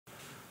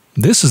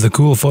This is the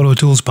Cool Photo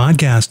Tools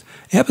Podcast,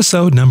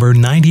 episode number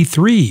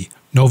 93,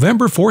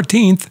 November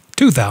 14th,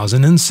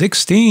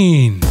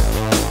 2016.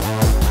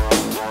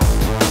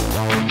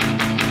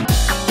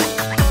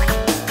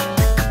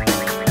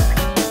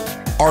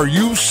 Are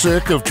you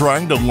sick of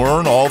trying to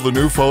learn all the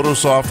new photo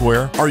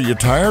software? Are you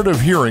tired of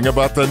hearing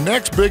about the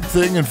next big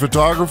thing in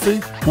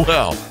photography?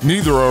 Well,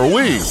 neither are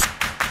we.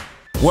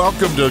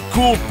 Welcome to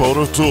Cool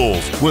Photo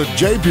Tools with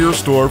Jay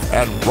Pierstorff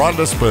and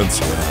Rhonda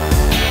Spencer.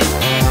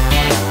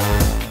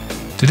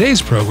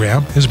 Today's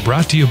program is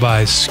brought to you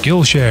by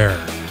Skillshare.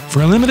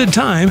 For a limited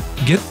time,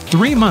 get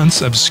 3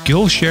 months of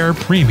Skillshare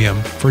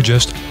Premium for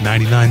just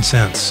 99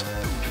 cents.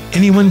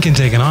 Anyone can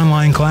take an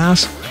online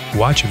class,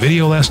 watch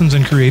video lessons,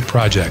 and create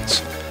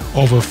projects.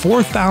 Over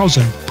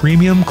 4,000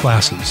 premium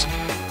classes.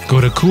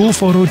 Go to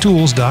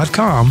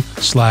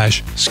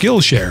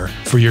coolphototools.com/Skillshare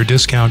for your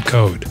discount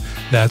code.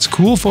 That's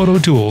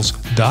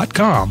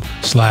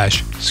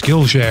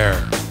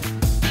coolphototools.com/Skillshare.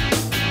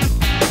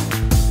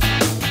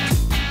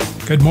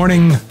 Good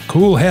morning,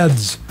 cool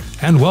heads,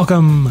 and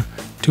welcome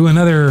to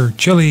another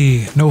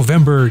chilly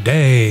November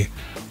day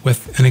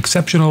with an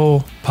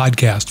exceptional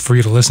podcast for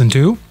you to listen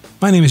to.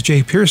 My name is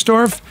Jay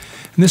Pierstorff,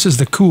 and this is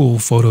the Cool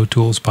Photo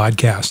Tools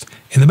Podcast.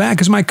 In the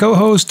back is my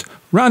co-host,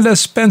 Rhonda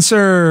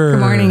Spencer. Good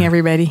morning,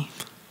 everybody.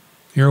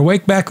 You're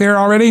awake back there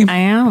already? I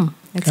am.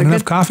 Got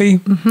enough coffee?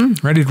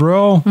 Mm-hmm. Ready to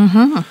roll?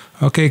 Mm-hmm.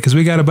 Okay, because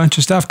we got a bunch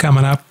of stuff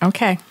coming up.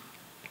 Okay.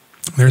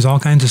 There's all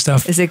kinds of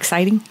stuff. Is it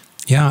exciting?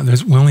 Yeah,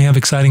 we only have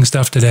exciting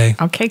stuff today.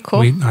 Okay,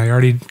 cool. I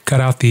already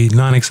cut out the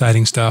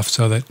non-exciting stuff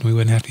so that we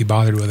wouldn't have to be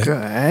bothered with it.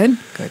 Good.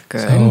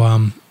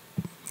 So,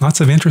 lots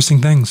of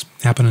interesting things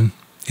happening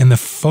in the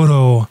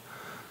photo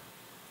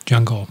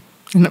jungle.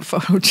 In the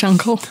photo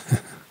jungle.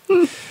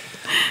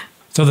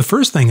 So the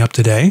first thing up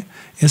today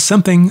is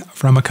something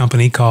from a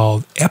company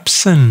called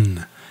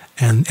Epson.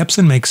 And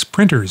Epson makes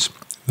printers.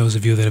 Those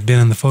of you that have been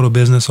in the photo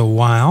business a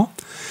while.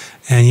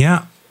 And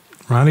yeah,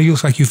 Rhonda, you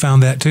looks like you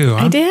found that too,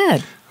 huh? I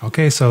did.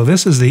 Okay, so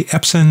this is the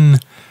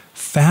Epson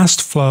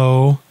Fast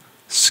Flow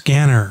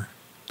Scanner.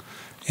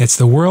 It's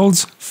the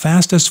world's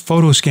fastest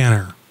photo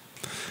scanner.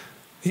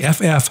 The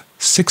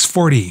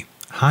FF640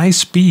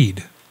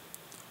 high-speed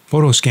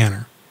photo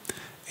scanner.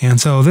 And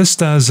so this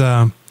does,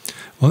 well,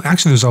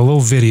 actually there's a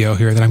little video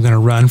here that I'm going to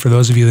run for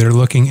those of you that are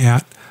looking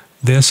at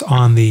this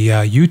on the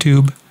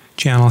YouTube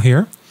channel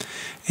here.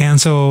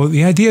 And so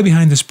the idea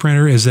behind this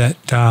printer is that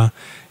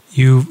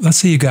let's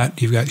say you've got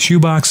shoe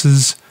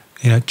boxes,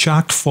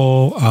 chocked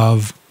full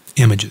of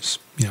images.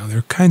 There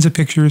are kinds of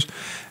pictures,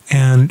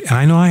 and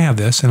I know I have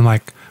this, and I'm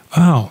like,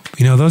 oh,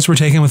 those were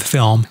taken with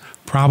film.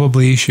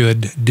 Probably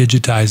should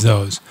digitize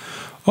those.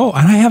 Oh,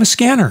 and I have a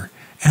scanner,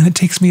 and it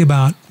takes me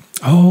about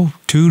 2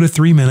 to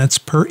 3 minutes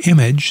per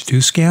image to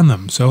scan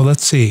them. So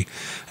let's see.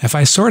 If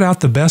I sort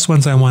out the best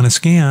ones I want to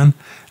scan,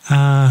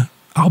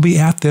 I'll be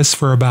at this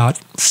for about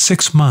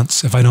 6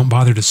 months if I don't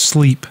bother to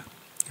sleep.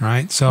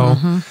 Right? So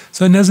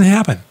so it doesn't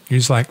happen. You're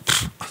just like,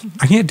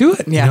 I can't do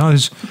it. Yeah.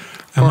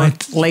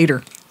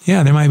 Later.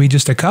 Yeah, there might be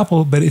just a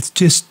couple, but it's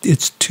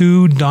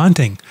too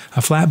daunting. A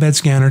flatbed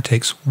scanner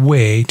takes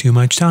way too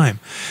much time.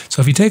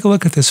 So if you take a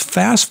look at this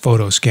fast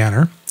photo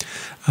scanner,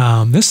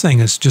 this thing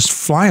is just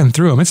flying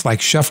through them. It's like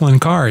shuffling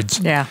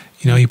cards. Yeah.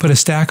 You put a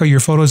stack of your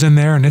photos in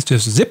there, and it's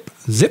just zip,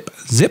 zip,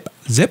 zip,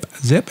 zip,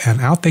 zip, and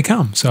out they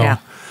come. So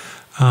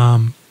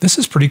this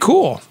is pretty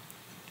cool.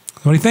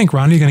 What do you think,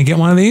 Rhonda? You going to get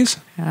one of these?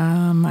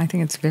 I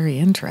think it's very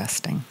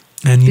interesting.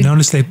 And you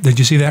notice did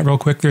you see that real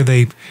quick there?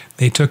 They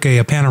took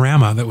a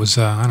panorama that was,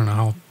 I don't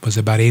know, was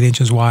about 8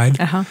 inches wide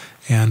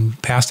and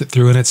passed it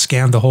through, and it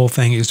scanned the whole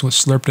thing. It just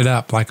slurped it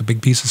up like a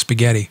big piece of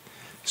spaghetti.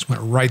 Just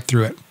went right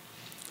through it.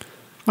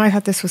 Well, I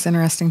thought this was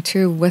interesting,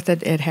 too. With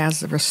it, it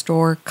has the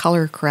restore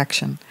color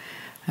correction.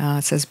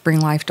 It says bring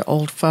life to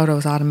old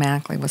photos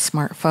automatically with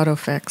smart photo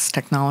fix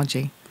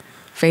technology.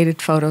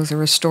 Faded photos are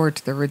restored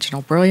to the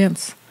original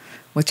brilliance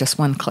with just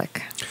one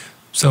click.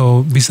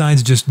 So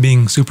besides just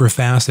being super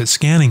fast at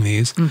scanning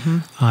these,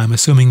 I'm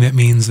assuming that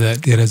means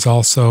that it is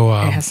also...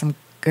 it has some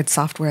good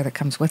software that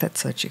comes with it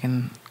so that you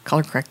can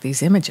color correct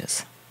these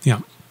images.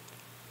 Yeah.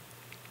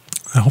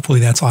 And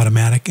hopefully that's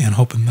automatic, and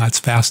hoping that's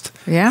fast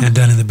and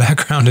done in the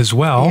background as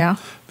well. Yeah.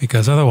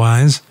 Because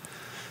otherwise,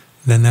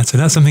 then that's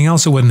something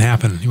else that wouldn't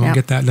happen. You won't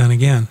get that done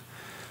again.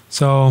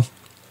 So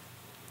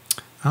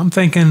I'm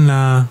thinking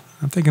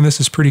this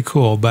is pretty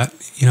cool. But,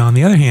 on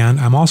the other hand,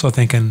 I'm also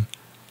thinking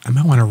I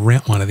might want to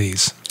rent one of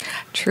these.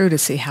 True, to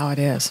see how it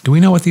is. Do we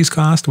know what these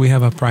cost? Do we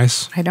have a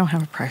price? I don't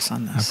have a price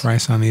on this. A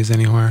price on these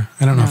anywhere?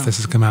 I don't know if this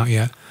has come out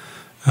yet.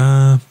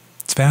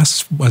 It's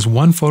fast as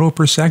 1 photo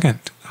per second.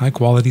 High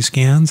quality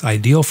scans,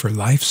 ideal for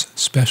life's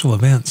special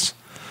events.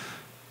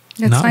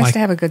 It's nice to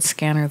have a good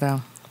scanner,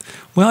 though.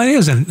 Well, it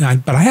is,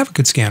 but I have a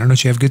good scanner.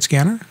 Don't you have a good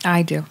scanner?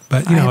 I do.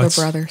 But I have a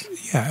Brothers.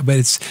 Yeah, but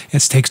it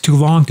takes too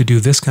long to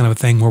do this kind of a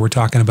thing where we're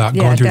talking about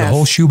going through the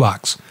whole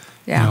shoebox.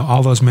 Yeah.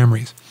 All those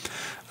memories.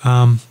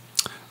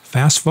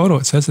 Fast photo.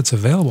 It says it's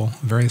available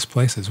in various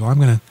places. Well, I'm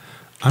gonna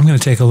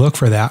take a look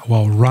for that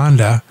while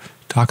Rhonda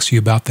talks to you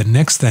about the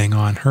next thing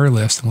on her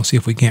list, and we'll see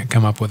if we can't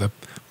come up with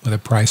with a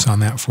price on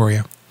that for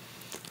you.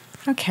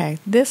 Okay,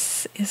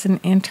 this is an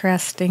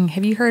interesting.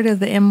 Have you heard of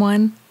the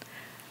M1?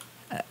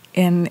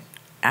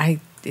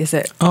 Is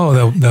it?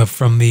 Oh, the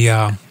from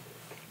the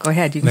Go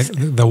ahead. You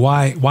can. the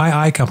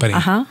YI company.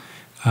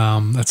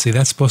 Let's see,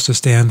 that's supposed to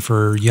stand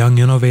for Young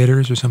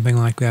Innovators or something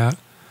like that.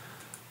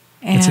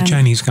 It's a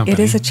Chinese company. It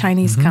is a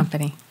Chinese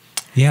company.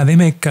 Yeah, they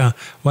make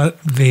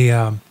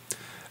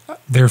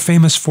they're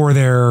famous for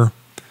their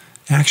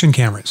action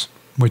cameras,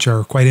 which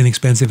are quite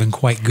inexpensive and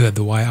quite good.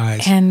 The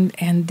YIs.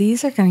 And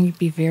these are going to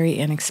be very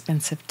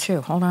inexpensive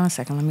too. Hold on a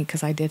second,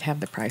 because I did have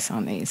the price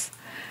on these.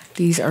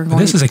 These are going.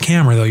 This is a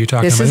camera though you're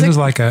talking about. This is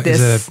like a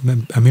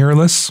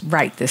mirrorless?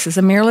 Right. This is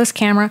a mirrorless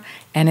camera,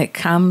 and it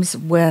comes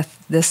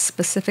with this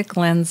specific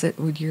lens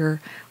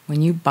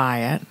when you buy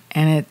it,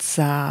 and it's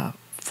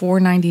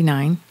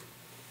 $499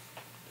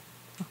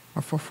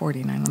 or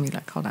 $449. Let me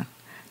look. Hold on.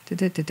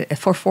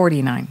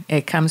 $449.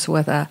 It comes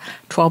with a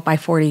 12 by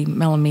 40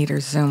 millimeter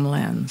zoom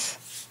lens.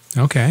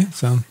 Okay,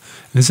 so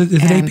is it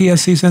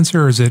APS-C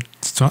sensor or is it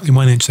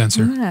 1-inch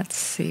sensor? Let's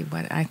see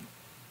what I.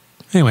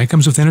 Anyway, it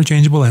comes with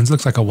interchangeable lens.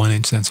 Looks like a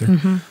 1-inch sensor.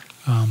 Okay.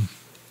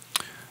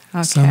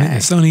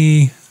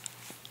 Sony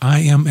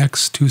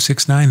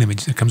IMX269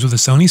 image. It comes with a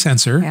Sony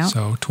sensor, Yeah.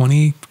 so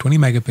 20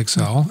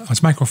 megapixel. Oh,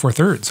 it's micro four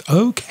thirds.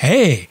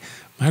 Okay,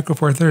 micro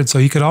four thirds. So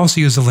you could also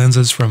use the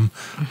lenses from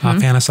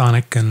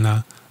Panasonic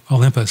and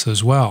Olympus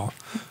as well.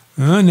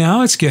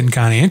 Now it's getting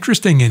kind of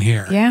interesting in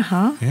here. Yeah,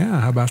 huh?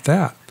 Yeah, how about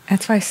that?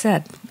 That's what I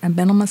said. A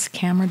minimalist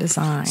camera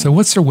design. So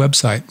what's their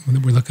website?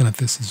 We're looking at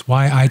this. Is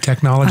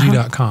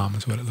yitechnology.com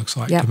is what it looks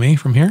like to me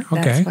from here.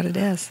 Okay. That's what it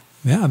is.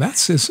 Yeah,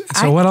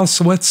 so what else?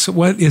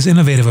 What is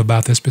innovative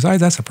about this?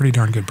 Besides, that's a pretty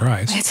darn good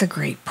price. It's a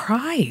great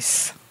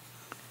price.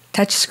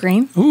 Touch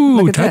screen. Ooh,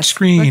 Look at touch this.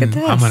 screen. Look at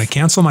this. I'm going to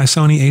cancel my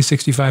Sony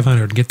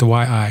A6500 and get the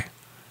YI.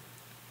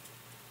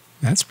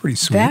 That's pretty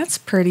sweet. That's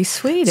pretty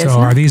sweet, isn't it? So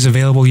are these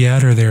available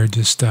yet, or they're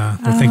just they're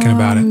thinking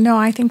about it? No,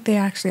 I think they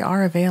actually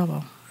are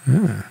available.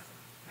 And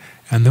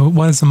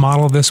what is the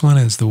model of this one?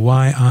 Is the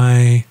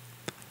YI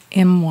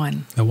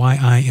M1. The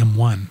YI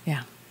M1.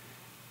 Yeah.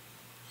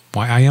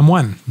 YI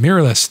M1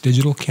 mirrorless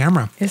digital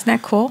camera. Isn't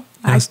that cool?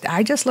 Yes.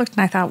 I just looked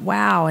and I thought,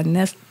 wow, and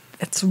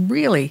it's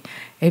really,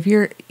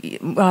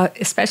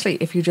 especially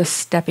if you're just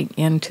stepping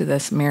into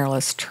this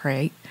mirrorless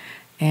trait,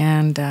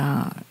 and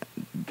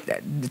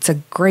it's a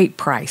great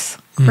price.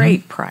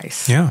 Great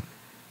price. Yeah.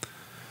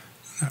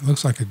 That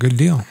looks like a good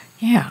deal.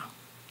 Yeah.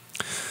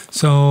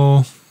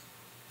 So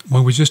I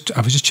was just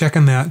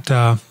checking that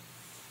the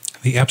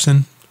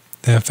Epson,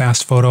 the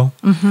fast photo,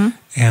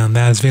 and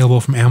that is available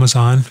from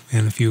Amazon.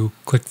 And if you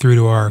click through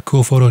to our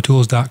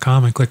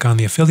coolphototools.com and click on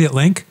the affiliate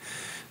link,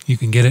 you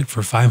can get it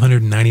for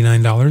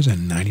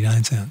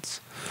 $599.99.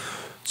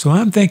 So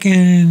I'm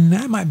thinking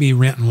I might be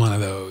renting one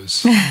of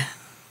those.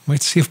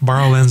 Wait to see if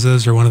Borrow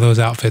Lenses or one of those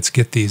outfits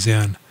get these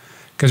in.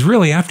 Because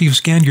really, after you've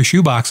scanned your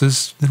shoe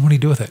boxes, then what do you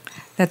do with it?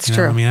 That's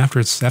true. I mean,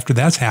 after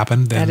that's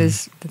happened, then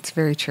that's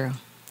very true.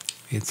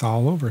 It's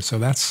all over.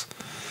 So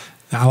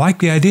I like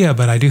the idea,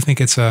 but I do think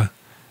it's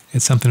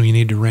something you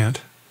need to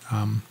rent.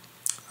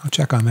 I'll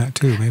check on that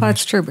too. Maybe. Well,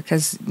 it's true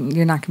because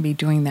you're not going to be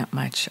doing that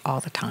much all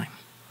the time.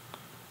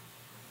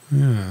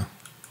 Yeah.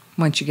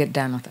 Once you get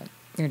done with it,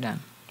 you're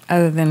done.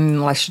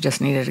 Unless you just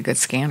needed a good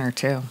scanner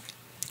too.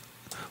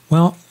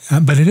 Well,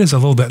 but it is a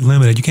little bit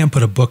limited. You can't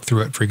put a book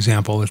through it, for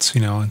example. It's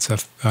an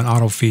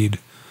auto feed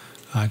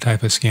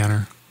type of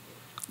scanner.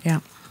 Yeah.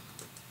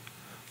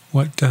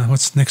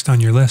 What's next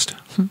on your list?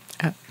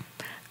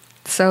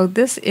 So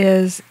this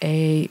is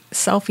a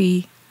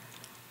selfie.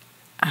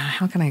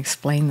 How can I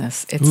explain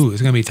this? It's going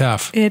to be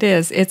tough. It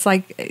is. It's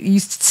like you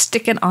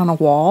stick it on a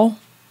wall.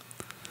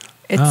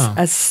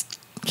 It's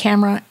a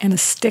camera and a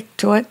stick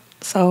to it.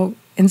 So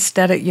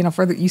instead of,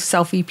 for you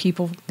selfie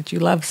people that you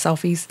love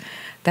selfies,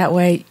 that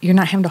way you're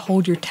not having to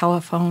hold your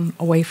telephone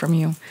away from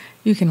you.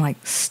 You can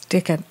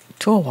stick it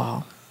to a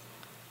wall.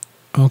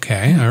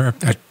 Okay. And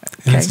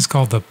this is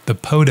called the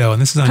Podo,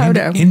 and this is on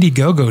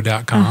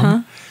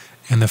Indiegogo.com.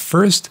 And the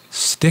first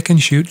stick and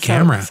shoot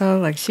camera.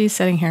 So she's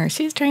sitting here,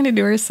 she's trying to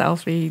do her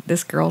selfie.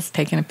 This girl's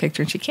taking a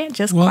picture, and she can't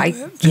just quite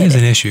get it is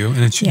an issue,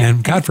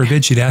 and God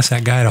forbid she'd ask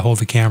that guy to hold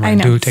the camera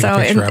and take a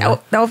picture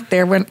of her.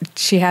 There when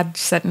she had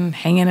sitting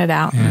hanging it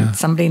out, and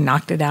somebody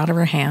knocked it out of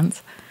her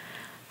hands.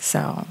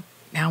 So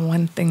now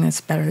one thing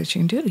that's better that you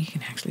can do, you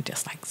can actually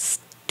just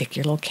stick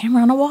your little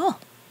camera on a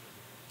wall.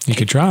 You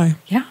could try.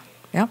 Yeah.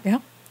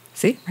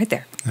 See, right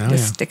there.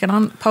 Stick it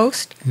on the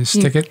post. Just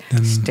stick it.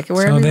 And stick it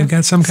wherever. So they've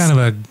got some kind of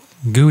a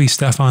gooey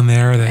stuff on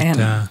there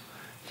that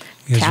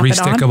is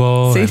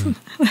restickable.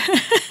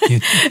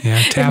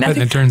 Tap it and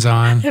it turns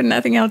on. If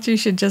nothing else, you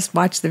should just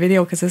watch the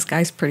video because this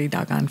guy's pretty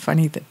doggone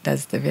funny that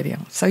does the video.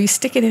 So you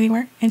stick it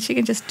anywhere and she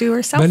can just do her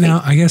selfie. But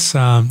now, I guess,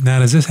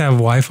 does this have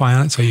Wi-Fi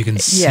on it so you can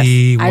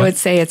see I would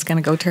say it's going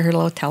to go to her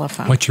little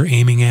telephone. What you're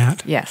aiming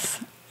at?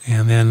 Yes.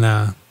 And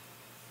then...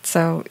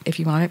 so if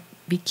you want to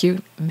be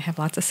cute and have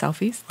lots of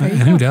selfies, there you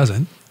go. And who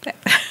doesn't?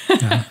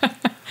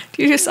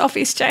 Do you do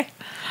selfies, Jay?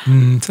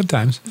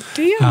 Sometimes.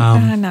 Do you?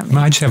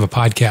 I just have a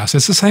podcast.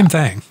 It's the same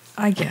thing.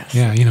 I guess.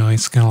 Yeah, you know,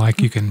 it's kind of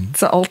like you can It's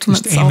the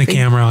ultimate just aim the selfie.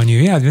 camera on you.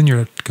 Yeah, then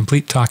you're a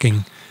complete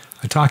talking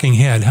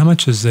head. How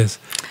much is this?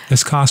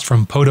 This cost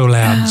from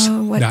PhotoLabs.com.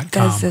 Oh, what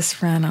does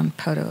this run on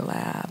Poto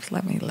Labs?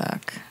 Let me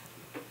look.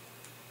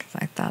 Because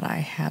I thought I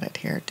had it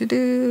here.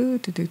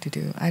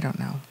 I don't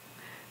know.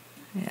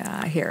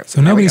 Yeah, here.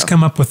 So nobody's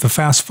come up with the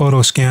fast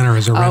photo scanner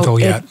as a rental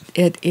yet.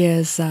 It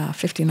is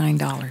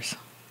 $59.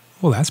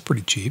 Well, that's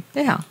pretty cheap.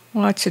 Yeah.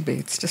 Well, it should be.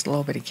 It's just a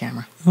little bitty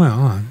camera.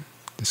 Well,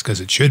 just because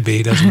it should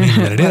be doesn't mean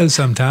that it is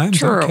sometimes.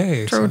 True.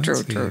 Okay, True. so True.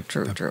 that's True.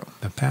 True. the, True.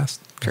 The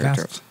past. True,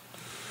 fast.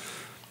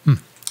 Okay.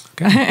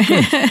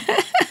 Good.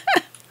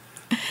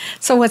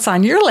 So what's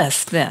on your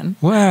list then?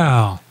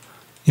 Wow.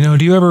 You know,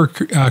 do you ever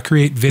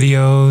create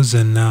videos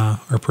and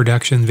or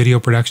video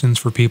productions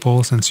for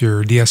people? Since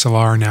your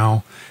DSLR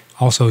now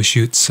also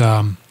shoots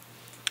No,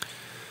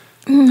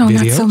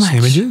 videos, not so much.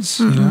 images.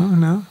 You know,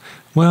 no.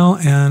 Well,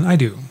 and I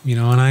do. You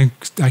know, and I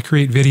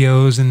create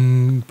videos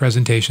and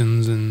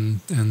presentations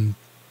and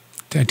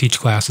I teach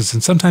classes.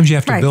 And sometimes you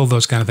have to build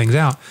those kind of things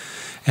out,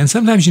 and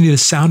sometimes you need a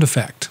sound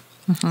effect.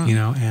 You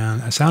know,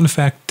 and a sound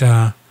effect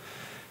can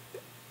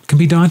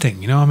be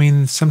daunting. You know, I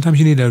mean, sometimes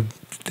you need an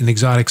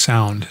exotic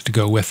sound to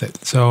go with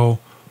it. So,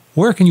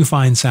 where can you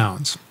find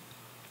sounds?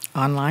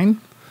 Online?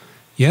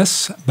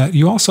 Yes, but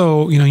you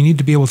also, you know, you need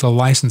to be able to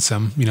license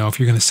them. You know, if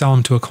you're going to sell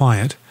them to a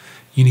client,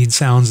 you need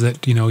sounds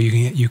that, you know,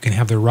 you can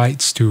have the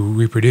rights to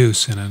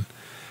reproduce, and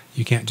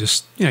you can't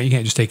just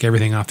take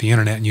everything off the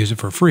internet and use it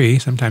for free.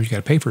 Sometimes you got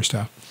to pay for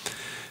stuff,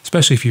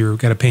 especially if you've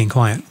got a paying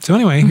client. So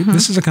anyway,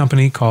 this is a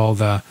company called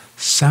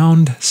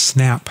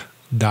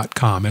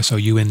Soundsnap.com,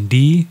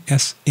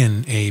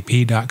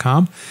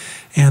 SOUNDSNAP.com,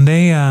 and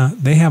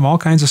they have all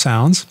kinds of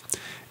sounds,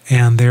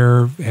 and they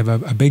have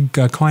a big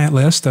client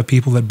list of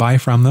people that buy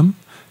from them.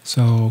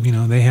 So, you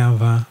know, they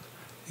have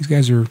these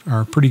guys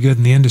are pretty good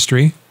in the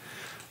industry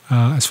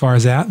as far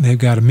as that. They've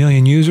got 1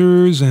 million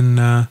users,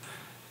 and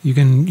you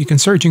can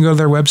search and go to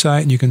their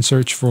website, and you can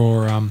search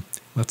for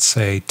let's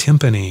say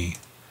timpani.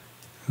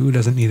 Who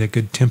doesn't need a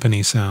good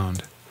timpani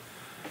sound?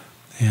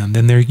 And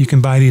then you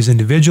can buy these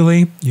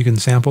individually. You can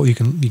sample. You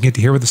get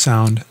to hear what the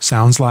sound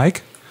sounds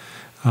like,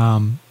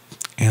 and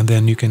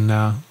then you can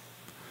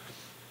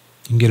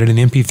get it in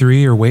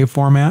MP3 or WAV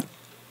format,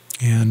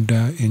 and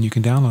you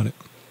can download it.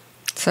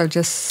 So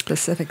just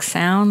specific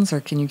sounds, or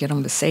can you get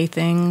them to say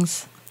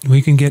things?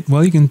 You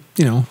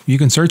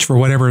can search for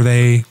whatever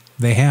they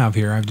have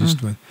here. I've just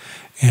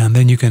and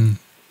then you can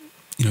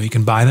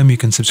buy them. You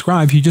can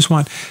subscribe. If you just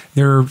want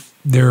their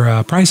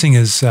pricing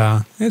is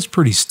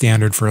pretty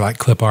standard for like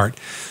clip art.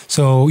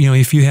 So, you know,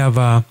 if you have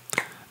if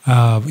you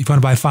want to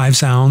buy 5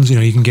 sounds, you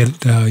know, you can get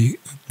a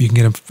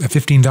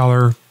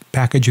 $15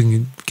 package. You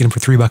can get them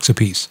for $3 a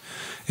piece.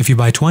 If you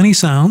buy 20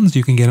 sounds,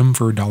 you can get them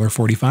for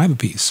 $1.45 a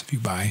piece. If you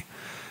buy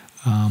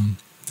a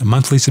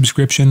monthly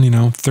subscription, you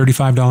know,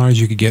 $35,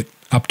 you could get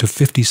up to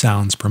 50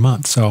 sounds per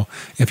month. So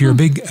if you're a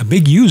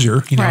big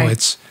user, you know,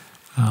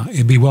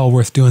 it'd be well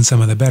worth doing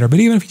some of the better. But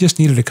even if you just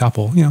needed a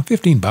couple, you know,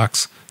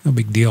 $15, no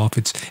big deal. If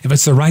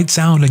it's the right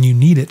sound and you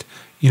need it,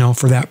 you know,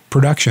 for that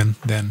production,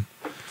 then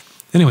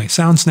anyway,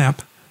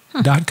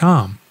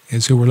 Soundsnap.com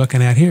is who we're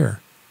looking at here.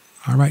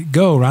 All right,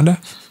 go, Rhonda.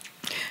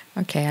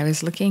 Okay, I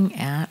was looking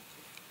at,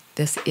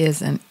 this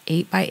is an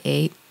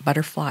 8x8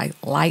 butterfly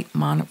light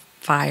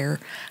modifier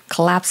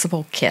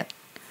collapsible kit.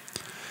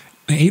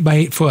 An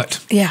 8x8 foot.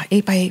 Yeah,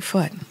 8x8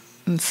 foot.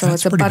 And so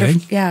That's it's pretty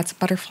big. Yeah, it's a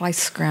butterfly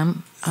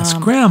scrim.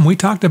 Scrim. We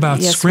talked about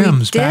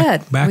scrims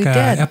back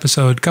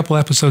a couple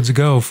episodes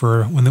ago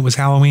for when it was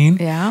Halloween.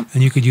 Yeah.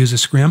 And you could use a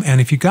scrim.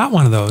 And if you got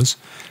one of those,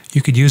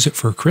 you could use it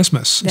for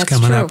Christmas. It's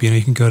coming up. You know,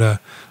 you can go to,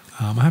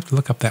 I have to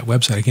look up that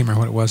website. I can't remember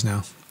what it was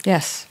now.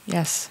 Yes.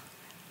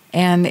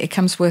 And it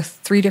comes with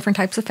 3 different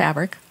types of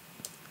fabric.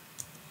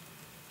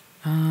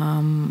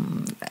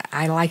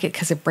 I like it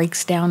because it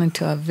breaks down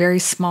into a very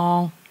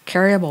small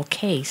carryable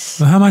case.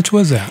 Well, how much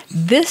was that?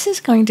 This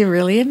is going to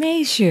really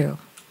amaze you.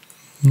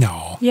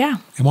 No. Yeah.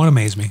 It won't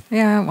amaze me.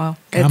 Yeah, well,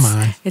 Come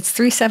on. It's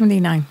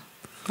 $379.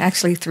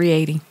 Actually,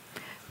 $380.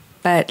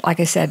 But like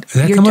I said, Does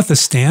that come with the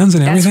stands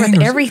and everything? That's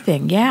with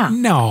everything, yeah.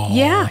 No.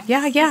 Yeah.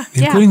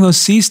 Including those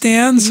C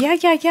stands? Yeah.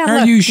 Are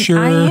look, you sure?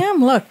 I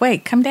am. Look,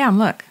 wait, come down,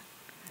 look.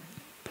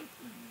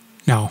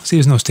 No. See,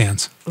 there's no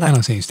stands. Look. I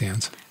don't see any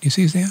stands. You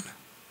see a stand?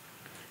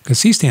 Because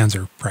C stands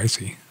are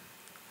pricey.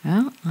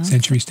 Oh, okay.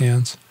 Century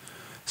stands.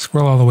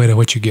 Scroll all the way to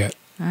what you get.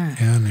 All right.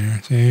 Down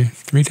there. See,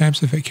 3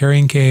 types of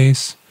carrying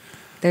case.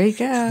 There you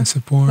go. And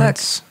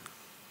supports. Look.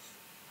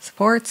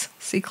 Supports,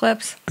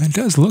 C-clips. It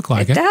does look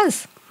like it. It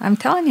does. I'm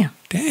telling you.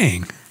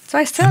 Dang. So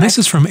I said And this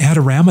is from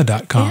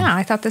Adorama.com. Yeah,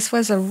 I thought this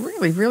was a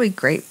really, really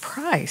great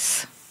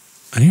price.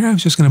 And here I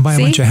was just going to buy a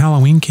bunch of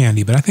Halloween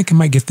candy, but I think I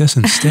might get this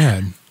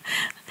instead.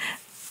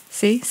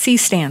 See? C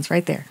stands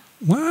right there.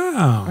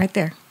 Wow. Right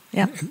there.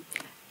 Yeah.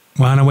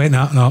 Well, no, wait.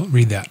 No,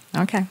 read that.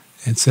 Okay.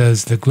 It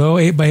says the Glow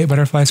 8x8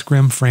 Butterfly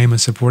Scrim frame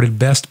is supported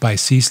best by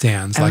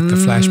C-stands like the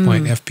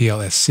Flashpoint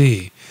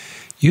FPL-SC,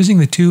 using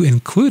the 2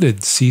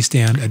 included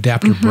C-stand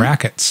adapter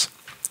brackets.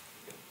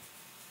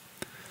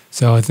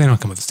 So they don't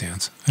come with the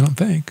stands, I don't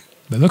think.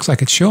 But it looks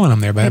like it's showing them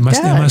there, but it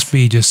must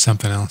be just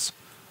something else.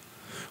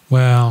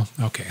 Well,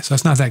 okay, so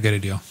it's not that good a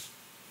deal.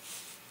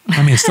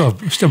 I mean, it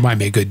still might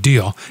be a good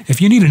deal.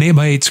 If you need an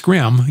 8x8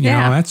 scrim, you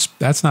know,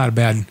 that's not a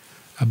bad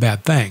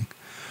thing.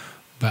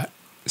 But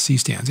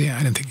C-stands, yeah,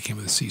 I didn't think it came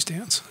with the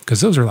C-stands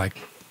because those are like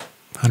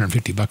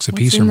 $150 a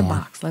piece or more. What's in the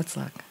box? Let's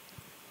look.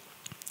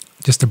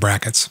 Just the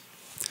brackets.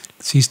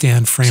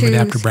 C-stand frame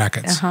adapter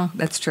brackets.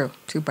 That's true.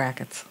 2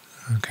 brackets.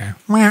 Okay.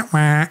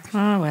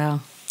 Oh,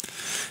 well.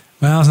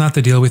 Well, it's not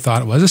the deal we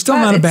thought it was. It's still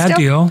not a bad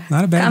deal.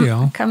 Not a bad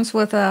deal. It comes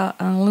with an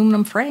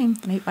aluminum frame,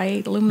 an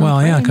 8x8 aluminum frame.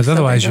 Well, yeah, because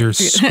otherwise your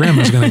scrim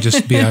is going to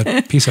just be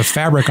a piece of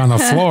fabric on the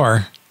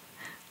floor.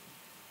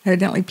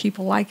 Evidently,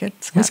 people like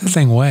it. What's the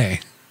thing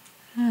weigh?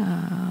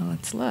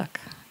 Let's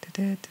look.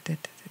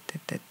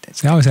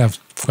 See, I always have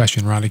a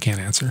question Rhonda can't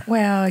answer.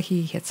 Well,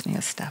 he hits me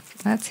with stuff.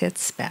 That's his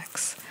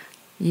specs.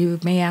 You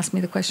may ask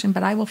me the question,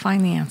 but I will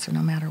find the answer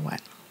no matter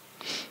what.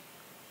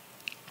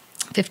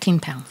 15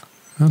 pounds.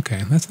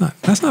 Okay, that's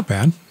not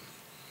bad.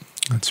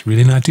 That's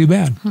really not too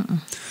bad.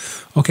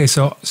 Okay,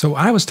 so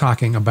I was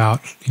talking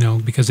about, you know,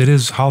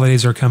 because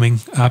holidays are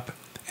coming up,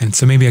 and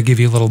so maybe I'll give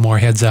you a little more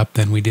heads up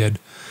than we did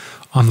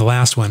on the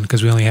last one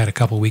because we only had a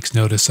couple weeks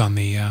notice on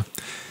the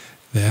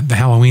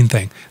Halloween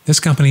thing. This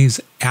company's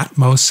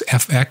Atmos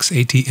FX,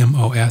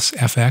 ATMOS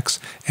FX,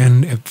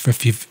 and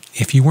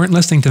if you weren't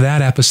listening to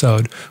that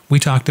episode, we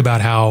talked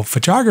about how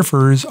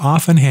photographers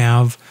often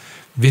have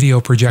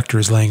video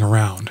projectors laying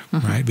around,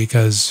 right?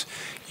 Because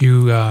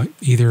you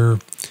either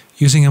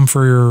using them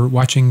for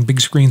watching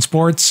big screen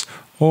sports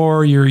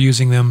or you're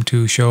using them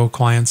to show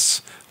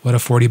clients what a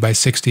 40 by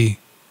 60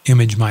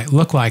 image might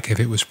look like if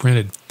it was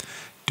printed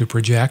to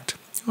project,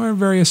 or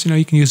various,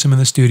 you can use them in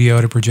the studio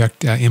to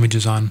project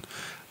images on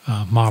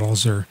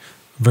models or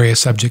various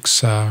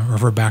subjects or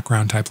for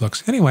background type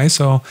looks. Anyway,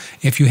 so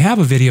if you have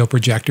a video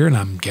projector, and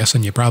I'm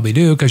guessing you probably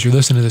do because you're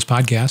listening to this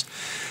podcast,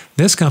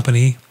 this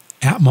company,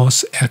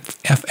 Atmos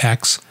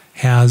FX,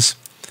 has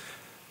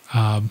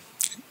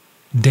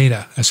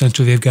data.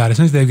 Essentially, they've got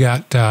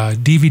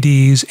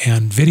DVDs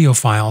and video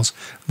files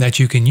that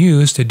you can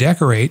use to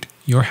decorate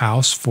your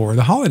house for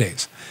the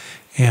holidays.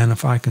 And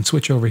if I can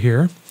switch over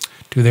here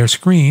to their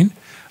screen,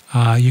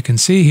 you can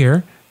see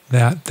here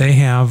that they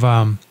have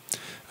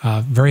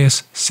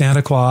various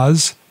Santa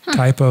Claus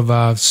type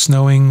of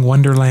snowing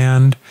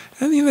wonderland,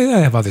 and they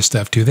have other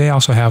stuff too. They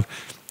also have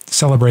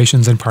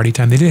celebrations and party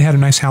time. They did have a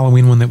nice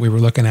Halloween one that we were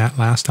looking at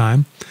last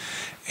time,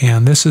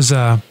 and this is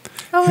oh,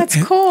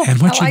 that's cool. And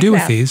what you do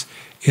with these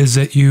is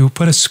that you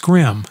put a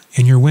scrim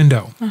in your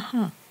window.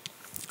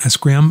 A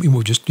scrim, it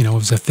will just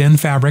it's a thin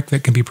fabric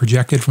that can be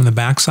projected from the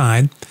back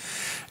side,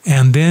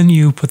 and then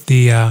you put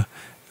the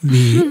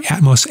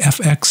Atmos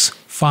FX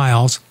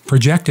files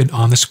projected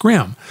on the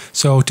scrim.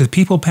 So to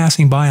people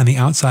passing by on the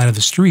outside of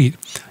the street,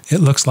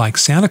 it looks like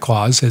Santa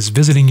Claus is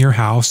visiting your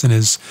house and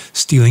is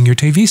stealing your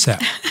TV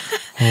set.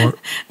 Or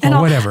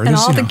whatever. And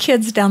all the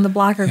kids down the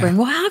block are going,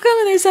 well, how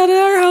come they sat at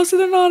our house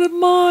and they're not at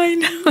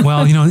mine?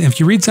 Well, if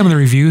you read some of the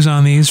reviews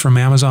on these from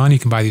Amazon, you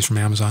can buy these from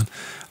Amazon,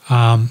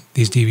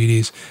 these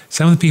DVDs.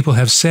 Some of the people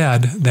have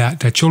said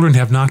that children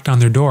have knocked on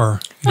their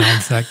door.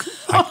 It's like,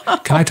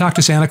 can I talk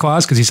to Santa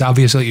Claus? Because he's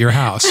obviously at your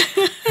house.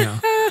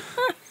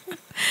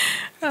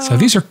 So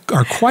these are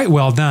quite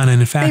well done, and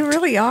in fact, they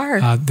really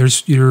are.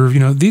 These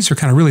are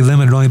kind of really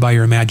limited only by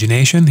your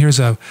imagination.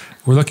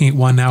 We're looking at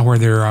one now where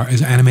there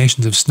is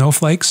animations of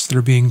snowflakes that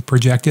are being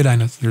projected. I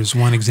know there's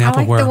one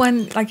example where the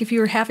one, like if you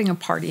were having a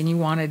party and you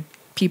wanted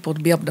people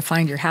to be able to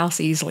find your house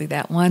easily,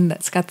 that one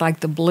that's got like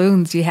the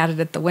balloons, you had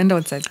it at the window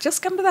and said,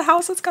 just come to the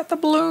house, it's got the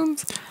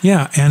balloons.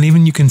 Yeah, and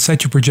even you can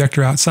set your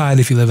projector outside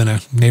if you live in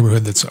a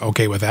neighborhood that's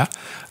okay with that.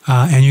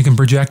 And you can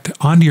project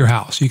onto your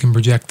house. You can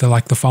project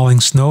the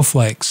falling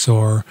snowflakes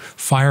or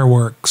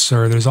fireworks,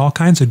 or there's all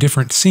kinds of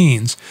different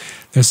scenes.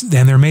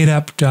 And they're made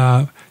up,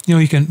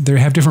 they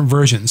have different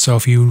versions. So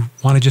if you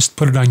want to just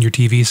put it on your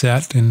TV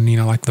set and,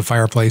 like the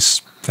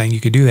fireplace thing,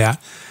 you could do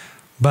that.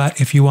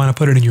 But if you want to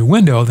put it in your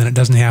window, then it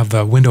doesn't have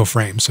the window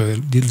frame. So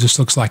it just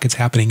looks like it's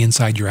happening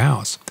inside your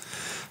house.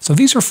 So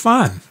these are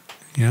fun.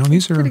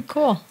 These are pretty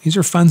cool. These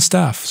are fun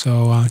stuff.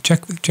 So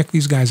check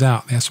these guys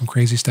out. They have some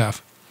crazy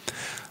stuff.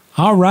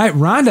 All right,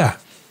 Rhonda.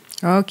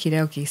 Okie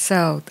dokie.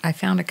 So I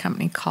found a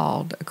company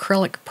called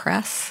Acryllic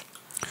Press.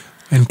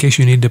 In case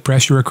you need to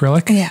press your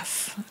acrylic?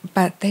 Yes,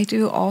 but they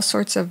do all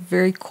sorts of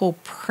very cool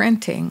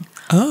printing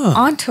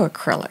onto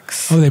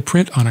acrylics. Oh, they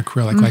print on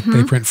acrylic, like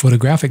they print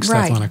photographic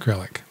stuff on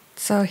acrylic.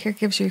 So here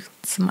gives you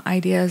some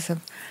ideas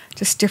of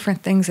just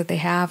different things that they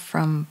have,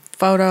 from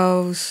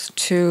photos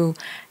to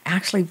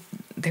actually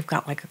they've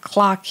got like a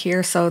clock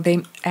here, so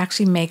they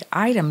actually make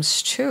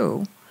items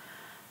too.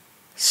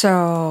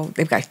 So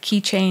they've got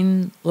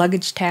keychain,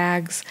 luggage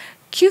tags,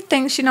 cute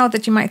things,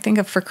 that you might think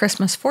of for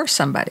Christmas for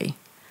somebody,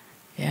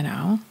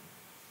 So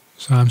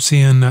I'm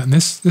seeing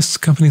this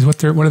company's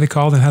what are they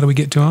called, and how do we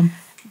get to them?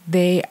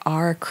 They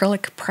are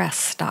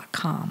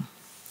acrylicpress.com.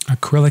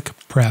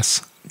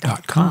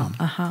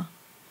 Acryllicpress.com.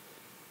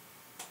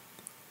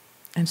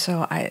 And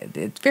so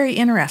it's very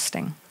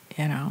interesting,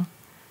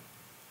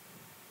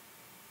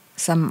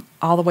 some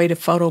all the way to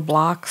photo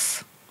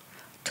blocks,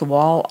 to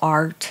wall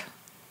art,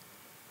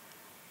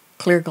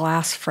 clear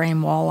glass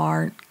frame wall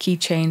art,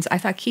 keychains. I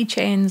thought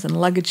keychains and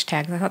luggage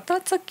tags, I thought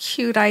that's a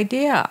cute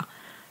idea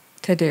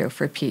to do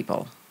for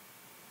people.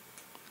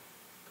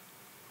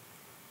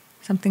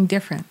 Something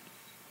different.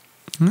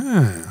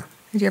 Ah.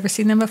 Did you ever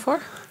see them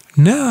before?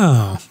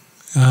 No.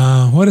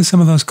 What does some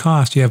of those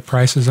cost? Do you have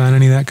prices on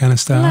any of that kind of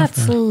stuff?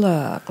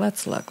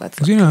 Let's look.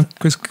 Because, you know,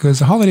 because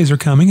the holidays are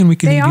coming and we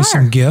can do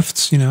some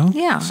gifts, you know.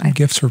 Yeah. Some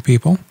gifts for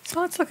people.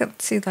 So let's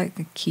see like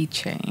the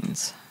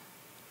keychains.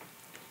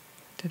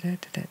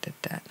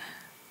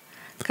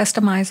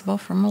 Customizable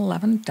from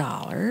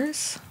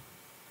 $11.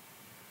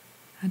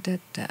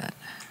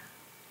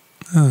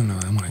 Oh, no,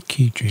 I want a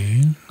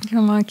keychain. You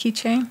don't want a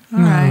keychain? All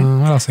right.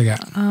 What else I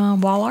got?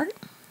 Wall art?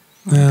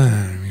 You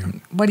know,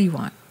 What do you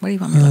want? What do you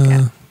want me to look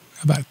at?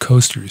 how about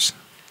coasters?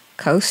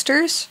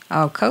 Coasters?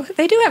 Oh,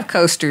 they do have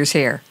coasters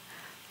here.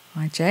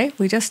 Why, Jay,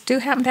 we just do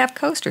happen to have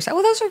coasters.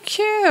 Oh, those are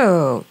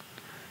cute.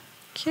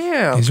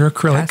 Cute. These are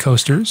acrylic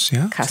coasters,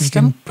 yeah.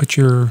 Custom.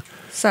 So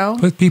you can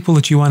put people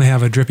that you want to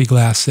have a drippy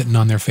glass sitting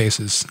on their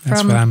faces.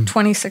 That's from what I'm...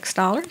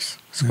 $26.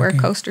 Square Okay.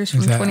 coasters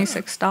from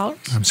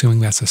 $26. I'm assuming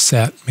that's a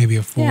set, maybe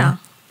a 4. Yeah.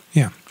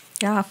 Yeah.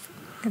 Yeah.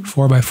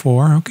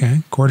 4x4,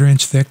 okay. 1/4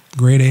 inch thick,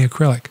 grade A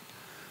acrylic.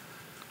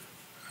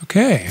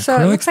 Okay, So it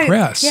acrylic looks like,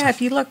 press. yeah,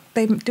 if you look,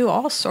 they do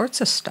all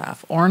sorts of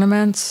stuff.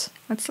 Ornaments.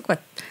 Let's look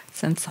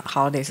since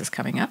holidays is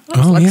coming up,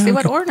 let's see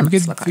what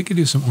ornaments look like. We could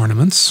do some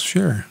ornaments,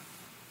 sure.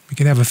 We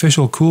could have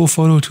official Cool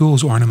Photo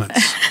Tools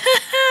ornaments.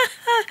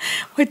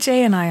 With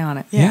Jay and I on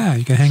it. Yeah,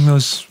 you can hang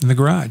those in the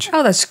garage.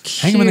 Oh, that's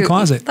cute. Hang them in the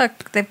closet.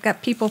 Look, they've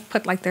got people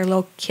put like their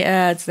little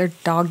kids, their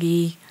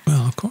doggy.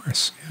 Well, of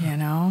course. Yeah. You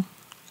know?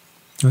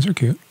 Those are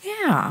cute.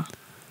 Yeah.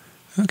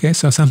 Okay,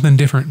 so something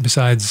different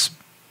besides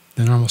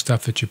the normal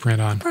stuff that you print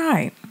on.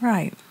 Right.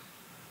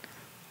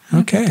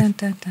 Okay. I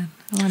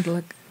wanted to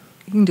look.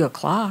 You can do a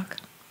clock.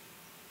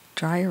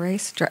 Dry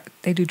erase.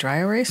 They do dry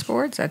erase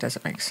boards? That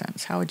doesn't make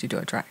sense. How would you do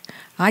a dry?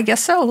 I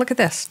guess so. Look at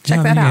this.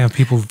 Check that out. Yeah,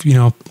 people,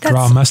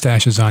 draw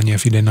mustaches on you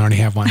if you didn't already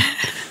have one.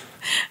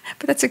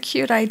 But that's a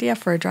cute idea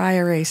for a dry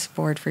erase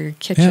board for your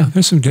kitchen. Yeah,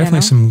 there's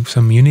definitely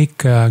some unique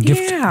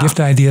gift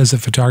ideas that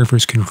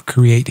photographers can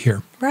create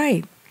here.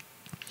 Right.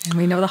 And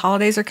we know the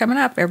holidays are coming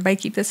up. Everybody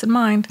keep this in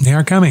mind. They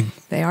are coming.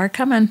 They are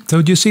coming. So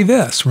did you see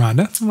this,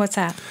 Rhonda? What's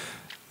that?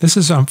 This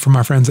is from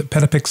our friends at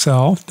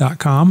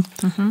petapixel.com,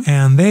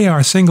 and they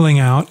are singling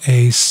out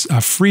a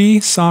free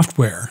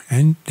software.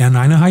 And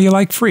I know how you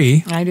like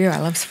free. I do. I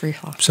love free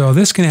software. So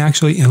this can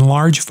actually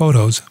enlarge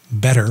photos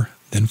better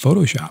than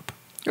Photoshop.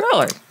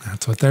 Really?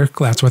 That's what they're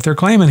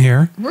claiming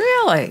here.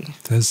 Really?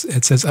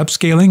 It says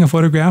upscaling a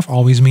photograph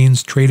always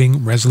means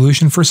trading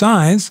resolution for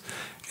size.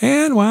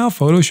 And while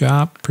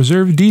Photoshop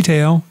preserved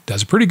detail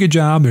does a pretty good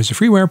job, there's a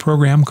freeware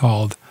program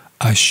called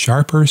a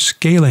sharper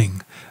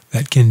scaling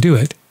that can do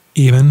it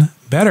even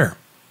better.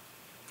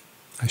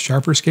 A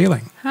sharper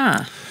scaling.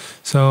 Huh.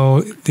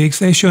 So they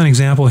show an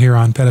example here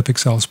on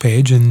Petapixel's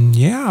page, and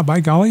yeah, by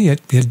golly,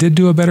 it did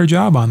do a better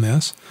job on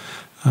this.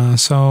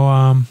 This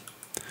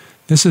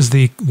is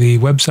the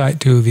website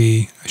to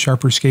the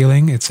sharper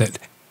scaling. It's at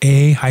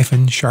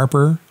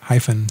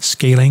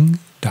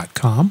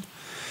a-sharper-scaling.com.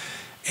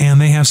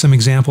 And they have some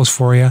examples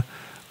for you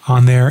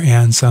on there,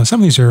 and so some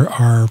of these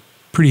are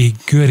pretty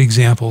good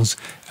examples.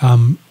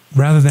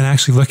 Rather than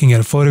actually looking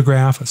at a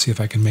photograph, let's see if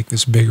I can make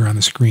this bigger on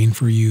the screen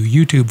for you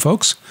YouTube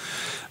folks.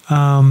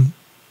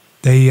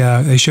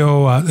 They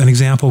show an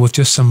example with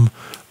just some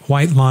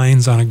white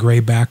lines on a gray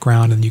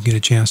background, and you get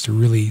a chance to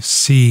really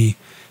see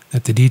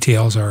that the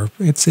details are.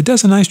 It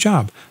does a nice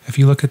job. If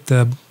you look at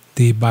the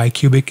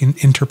bicubic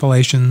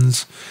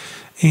interpolations,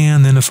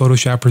 and then the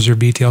Photoshop preserved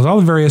details, all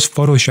the various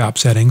Photoshop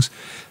settings,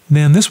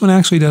 then this one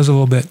actually does a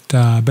little bit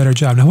better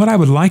job. Now, what I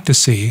would like to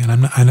see, and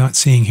I'm not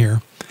seeing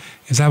here,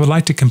 is I would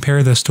like to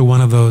compare this to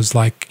one of those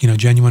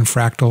genuine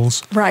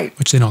fractals. Right.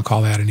 Which they don't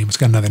call that anymore. It's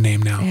got another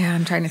name now. Yeah,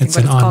 I'm trying to think it's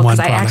what it's called, on-one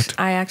because product.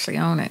 I actually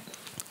own it.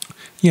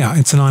 Yeah,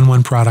 it's an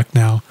on-one product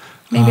now.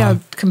 Maybe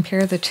I'll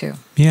compare the two.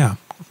 Yeah,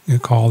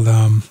 it's called,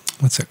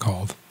 what's it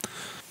called?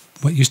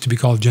 What used to be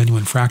called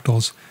genuine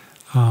fractals.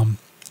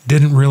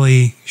 Didn't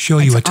really show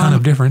you a ton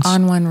of difference.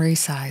 On-one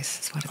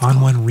resize is what it's called.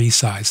 On-one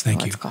resize,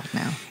 thank you. It's called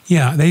now.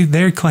 Yeah,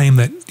 they claim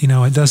that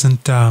it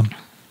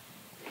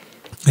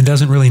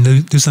doesn't really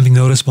do something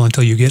noticeable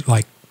until you get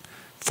like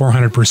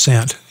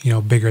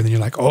 400%, bigger. Then you're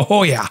like,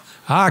 oh yeah,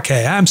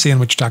 okay, I'm seeing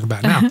what you're talking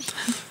about now.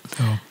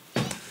 So,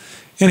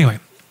 anyway,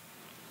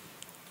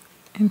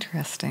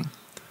 interesting.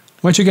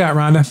 What you got,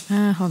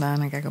 Rhonda? Hold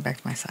on, I gotta go back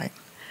to my site.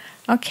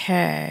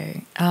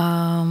 Okay,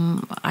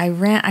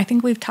 I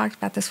think we've talked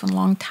about this one a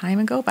long time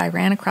ago, but I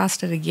ran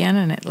across it again,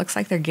 and it looks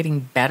like they're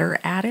getting better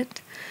at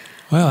it.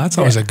 Well, that's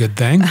always a good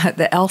thing.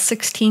 The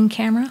L16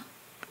 camera.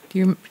 Do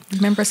you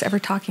remember us ever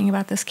talking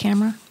about this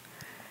camera?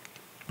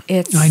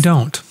 I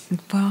don't.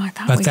 Well, I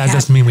thought but we that had,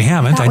 doesn't mean we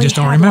haven't. I just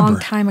don't remember. A long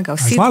time ago.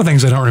 There's a lot of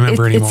things I don't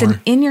remember anymore. It's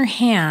in your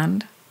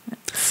hand.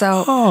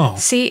 So,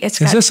 see, it's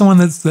got... Is this the one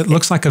that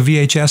looks like a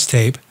VHS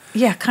tape?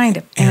 Yeah, kind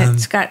of. And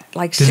it's got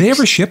like Did they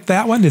ever ship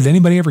that one? Did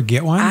anybody ever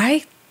get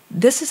one?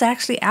 This is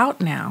actually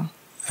out now.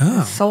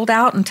 Oh. It's sold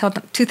out until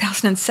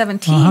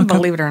 2017,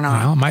 believe it or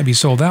not. Well, it might be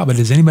sold out, but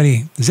does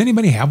anybody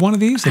have one of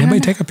these? Did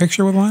anybody take a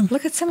picture with one?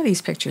 Look at some of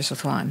these pictures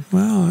with one.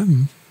 Well,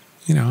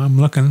 I'm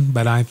looking,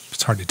 but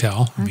it's hard to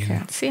tell.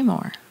 Let's see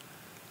more.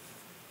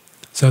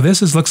 So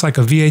this looks like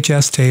a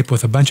VHS tape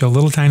with a bunch of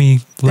little tiny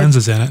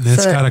lenses in it, and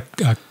it's got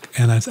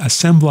an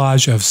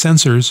assemblage of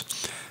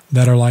sensors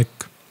that are like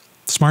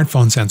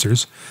smartphone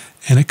sensors,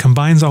 and it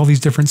combines all these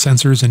different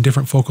sensors and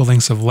different focal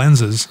lengths of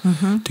lenses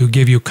to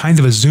give you kind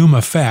of a zoom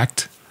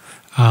effect.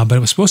 But it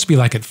was supposed to be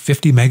like at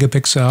 50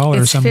 megapixel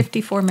or something.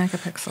 54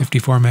 megapixel.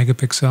 54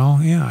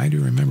 megapixel. Yeah, I do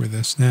remember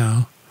this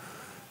now.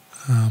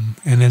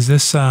 And is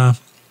this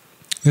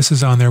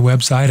is on their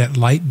website at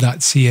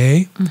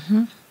light.ca.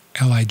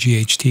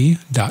 Light.ca.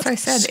 As I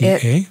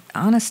said,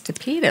 honest to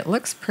Pete, it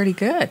looks pretty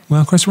good. Well,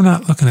 of course, we're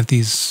not looking at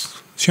these.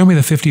 Show me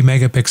the 50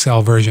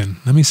 megapixel version.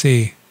 Let me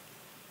see.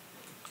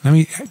 Let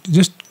me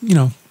just,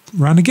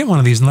 run to get one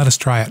of these and let us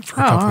try it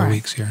for a couple of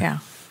weeks here. Yeah.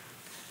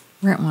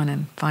 Rent one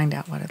and find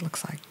out what it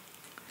looks like.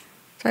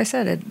 So I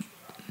said,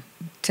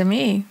 to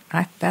me,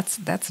 that's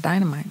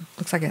dynamite.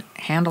 Looks like it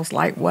handles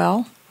light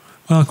well.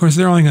 Well, of course,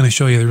 they're only going to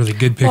show you the really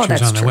good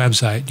pictures on the true.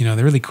 website.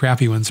 The really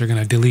crappy ones they're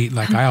going to delete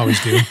like I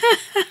always do.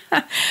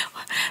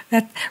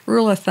 That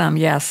rule of thumb,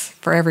 yes,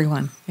 for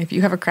everyone. If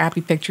you have a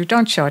crappy picture,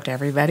 don't show it to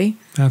everybody.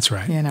 That's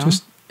right.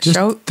 Just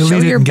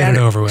delete it and get it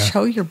over with.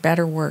 Show your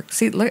better work.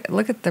 See,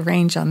 look at the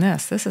range on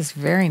this. This is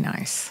very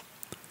nice.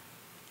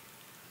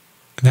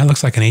 That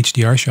looks like an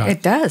HDR shot.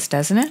 It does,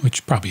 doesn't it?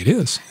 Which probably it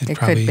is. It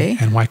could be.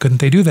 And why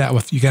couldn't they do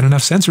that? You got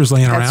enough sensors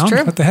laying around.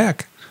 True. What the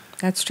heck?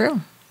 That's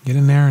true. Get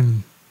in there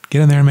and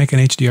make an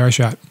HDR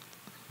shot.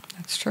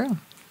 That's true.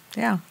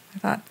 Yeah, I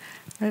thought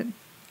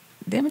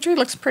the imagery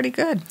looks pretty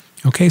good.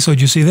 Okay, so did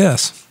you see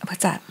this?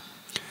 What's that?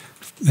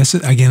 This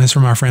is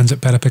from our friends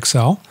at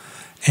Petapixel.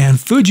 And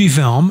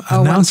Fujifilm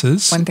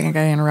announces... One thing I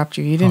got to interrupt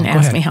you. You didn't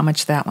ask me how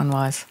much that one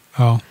was.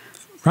 Oh.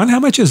 Ron, how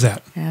much is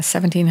that?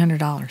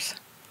 $1,700.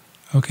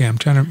 Okay, I'm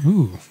trying to...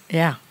 Ooh.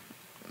 Yeah.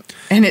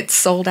 And it's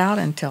sold out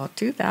until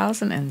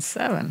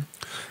 2007.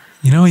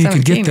 You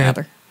could get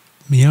that...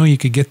 You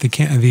could get the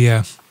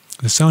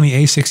Sony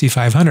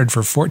A6500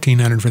 for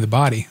 $1,400 for the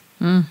body.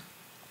 I'm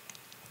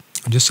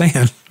just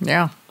saying.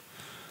 Yeah.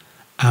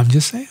 I'm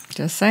just saying.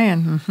 Just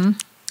saying. Mm-hmm.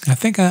 I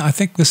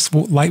think this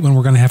light one,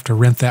 we're going to have to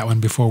rent that one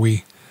before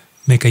we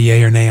make a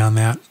yay or nay on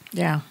that.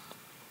 Yeah.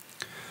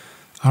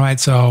 All right,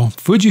 so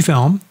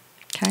Fujifilm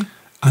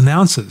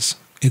announces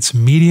its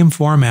medium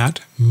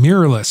format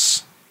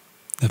mirrorless,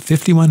 the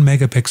 51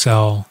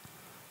 megapixel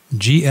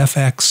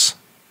GFX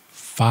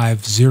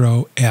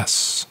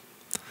 50S.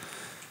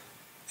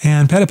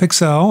 And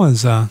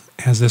Petapixel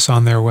has this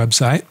on their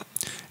website,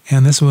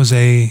 and this was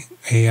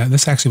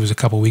this actually was a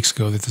couple weeks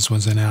ago that this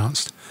was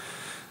announced.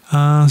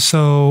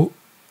 So,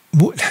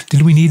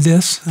 did we need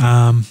this?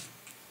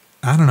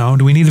 I don't know.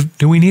 Do we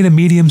need a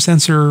medium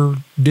sensor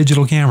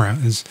digital camera?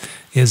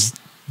 Is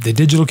the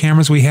digital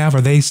cameras we have,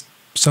 are they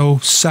so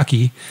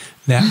sucky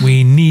that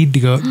we need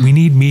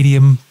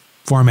medium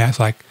formats?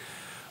 Like,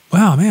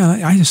 wow,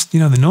 man, I just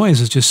the noise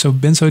has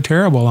just been so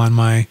terrible on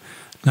my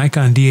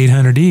Nikon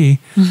D800D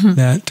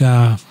that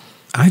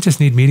I just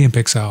need medium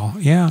pixel.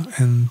 Yeah,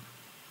 and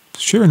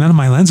sure, none of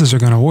my lenses are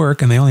going to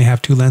work, and they only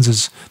have 2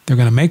 lenses they're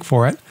going to make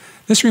for it.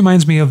 This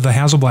reminds me of the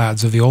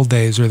Hasselblads of the old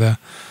days, or the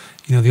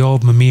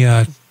old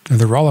Mamiya or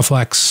the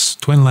Rolleiflex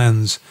twin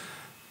lens.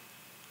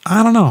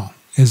 I don't know.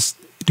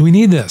 Do we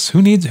need this?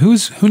 Who needs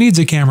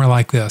a camera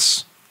like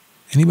this?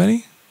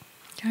 Anybody?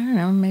 I don't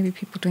know. Maybe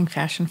people doing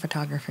fashion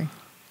photography.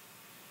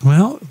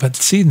 Well, but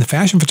see, in the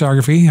fashion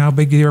photography, how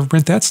big do you ever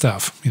print that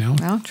stuff?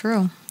 Well,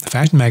 true. The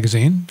fashion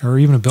magazine, or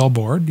even a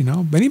billboard.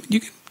 But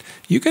even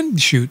you can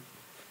shoot.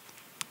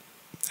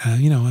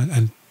 And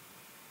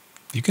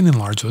you can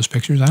enlarge those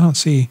pictures. I don't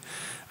see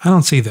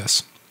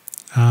this.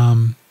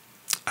 I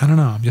don't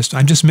know.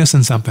 I'm just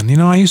missing something.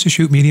 I used to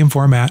shoot medium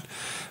format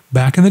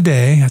back in the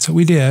day. That's what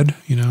we did.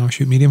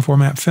 Shoot medium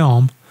format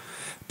film.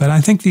 But I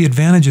think the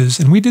advantages,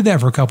 and we did that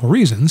for a couple of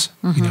reasons.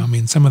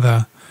 Some of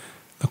the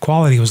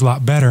quality was a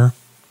lot better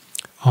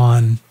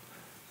on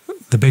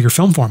the bigger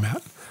film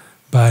format.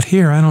 But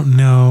here, I don't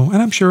know.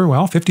 And I'm sure,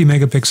 50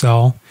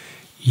 megapixel.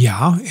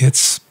 Yeah,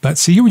 but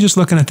see, you were just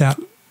looking at that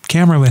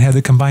camera that had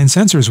the combined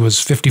sensors was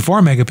 54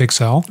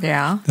 megapixel.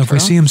 Yeah. If we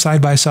see them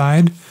side by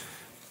side,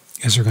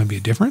 is there going to be a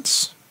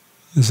difference?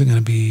 Is it going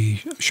to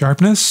be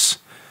sharpness?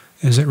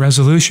 Is it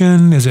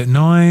resolution? Is it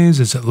noise?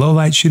 Is it low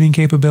light shooting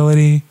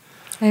capability?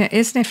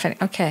 Isn't it funny?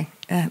 Okay.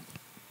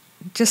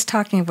 Just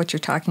talking of what you're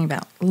talking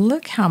about,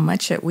 look how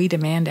much that we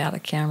demand out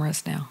of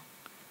cameras now.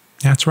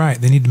 That's right.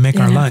 They need to make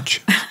our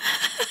lunch.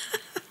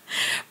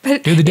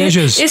 But do the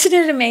dishes. Isn't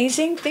it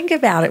amazing? Think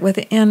about it.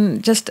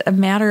 Within just a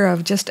matter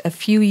of just a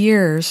few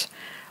years,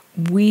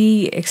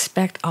 we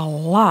expect a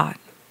lot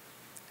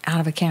out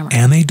of a camera.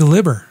 And they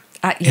deliver.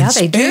 Yeah,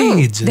 they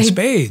do.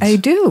 Spades. They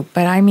do.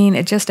 But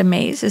it just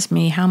amazes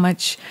me how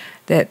much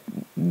that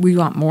we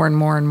want more and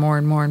more and more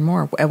and more and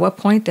more. At what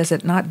point does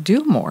it not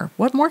do more?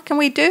 What more can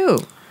we do?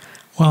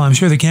 Well, I'm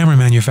sure the camera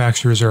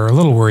manufacturers are a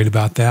little worried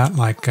about that,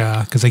 like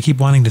because they keep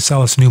wanting to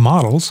sell us new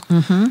models,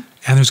 and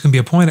there's going to be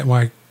a point at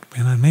where,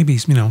 and maybe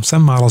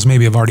some models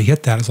maybe have already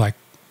hit that. It's like,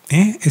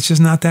 it's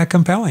just not that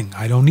compelling.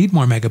 I don't need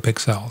more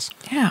megapixels.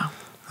 Yeah,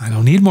 I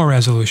don't need more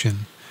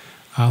resolution.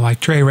 Like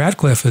Trey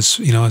Ratcliffe is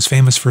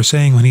famous for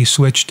saying when he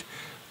switched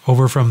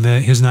over from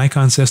his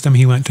Nikon system,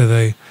 he went to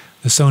the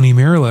Sony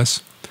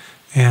mirrorless,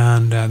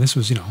 and this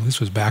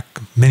was back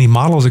many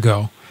models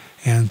ago,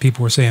 and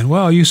people were saying,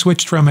 well, you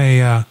switched from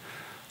a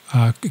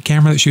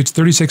camera that shoots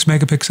 36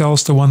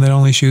 megapixels to one that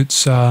only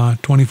shoots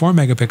 24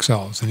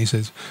 megapixels. And he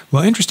says,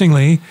 well,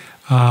 interestingly,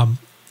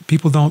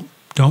 people don't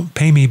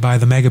pay me by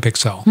the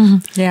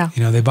megapixel. Yeah.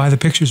 They buy the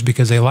pictures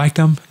because they liked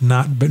them,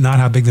 but not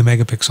how big the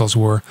megapixels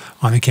were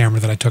on the camera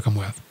that I took them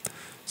with.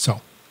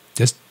 So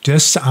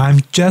I'm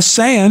just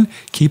saying,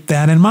 keep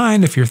that in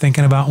mind if you're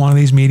thinking about one of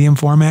these medium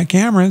format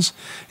cameras.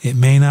 It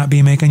may not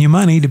be making you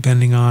money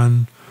depending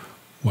on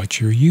what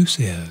your use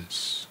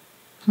is.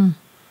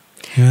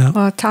 Yeah.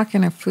 Well,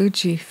 talking of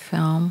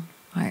Fujifilm,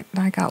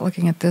 I got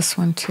looking at this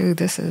one too.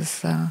 This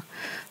is the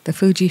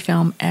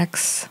Fujifilm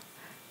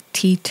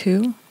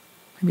X-T2.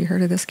 Have you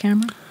heard of this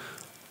camera?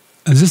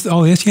 Is this?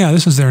 Oh, yes. Yeah,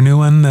 this is their new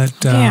one that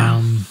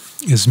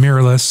is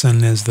mirrorless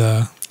and is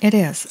the. It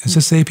is. Is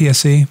this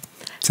APS-C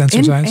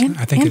sensor size?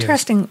 I think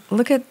interesting.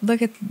 Look at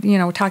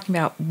talking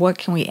about what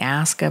can we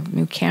ask of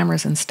new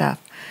cameras and stuff.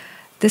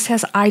 This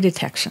has eye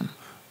detection.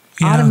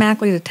 Yeah.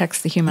 Automatically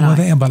detects the human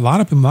eye. But a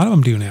lot of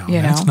them do now.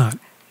 That's not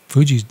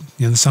Fuji's.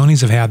 The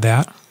Sonys have had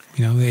that.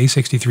 The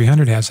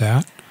A6300 has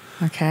that.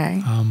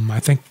 Okay. I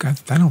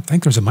don't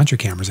think there's a bunch of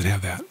cameras that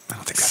have that. I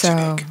don't think that's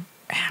unique.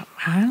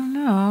 I don't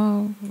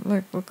know.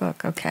 Look.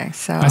 Okay,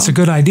 so that's a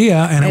good idea,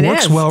 and it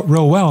works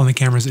real well in the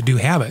cameras that do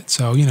have it.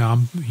 So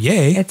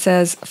yay. It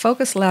says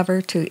focus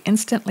lever to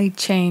instantly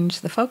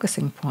change the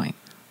focusing point.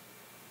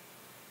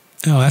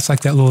 Oh, that's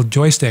like that little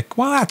joystick.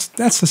 Well,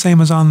 that's the same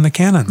as on the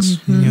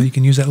Canons. You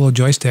can use that little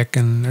joystick,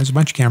 and there's a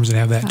bunch of cameras that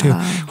have that too.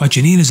 What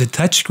you need is a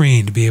touch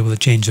screen to be able to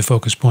change the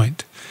focus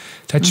point.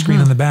 Touch screen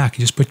on the back.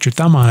 You just put your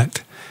thumb on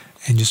it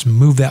and just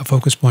move that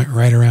focus point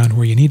right around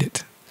where you need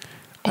it.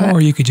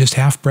 Or you could just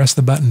half press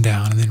the button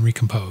down and then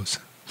recompose.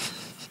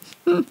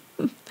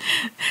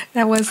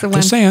 That was the one.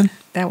 Just saying.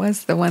 That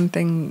was the one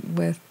thing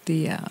with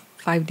the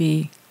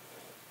 5D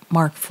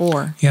Mark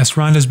IV. Yes,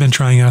 Rhonda's been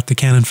trying out the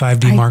Canon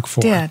 5D Mark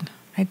IV.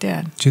 I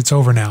did. It's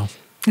over now.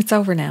 It's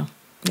over now.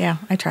 Yeah,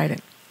 I tried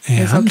it. And,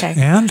 it was okay.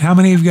 And how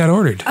many have you got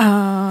ordered?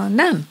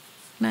 None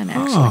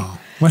actually. Oh,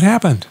 what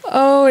happened?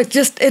 Oh, it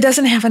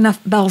doesn't have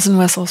enough bells and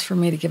whistles for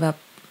me to give up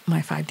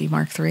my 5D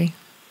Mark III.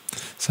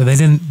 So they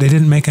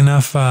didn't make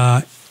enough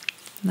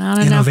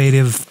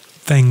innovative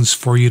things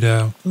for you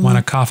to want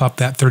to cough up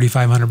that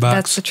 $3,500.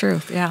 That's the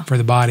truth. Yeah. For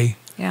the body.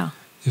 Yeah.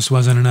 Just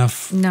wasn't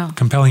enough.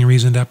 Compelling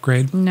reason to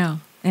upgrade. No.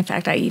 In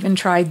fact, I even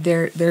tried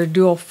their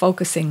dual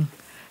focusing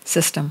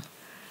system,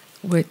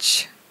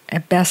 which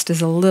at best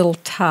is a little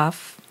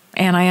tough.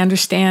 And I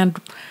understand,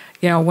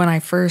 when I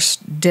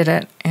first did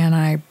it and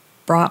I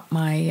brought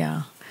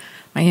my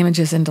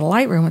images into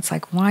Lightroom, it's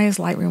like, why is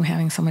Lightroom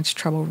having so much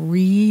trouble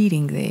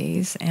reading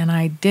these? And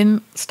I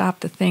didn't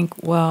stop to think,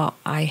 well,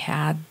 I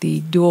had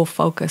the dual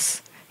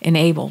focus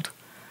enabled.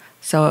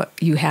 So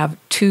you have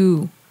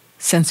two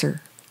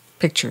sensor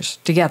pictures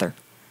together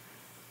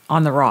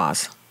on the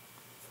RAWs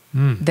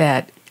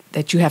that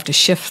you have to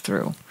shift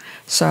through.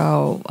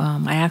 So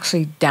I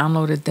actually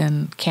downloaded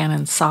then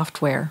Canon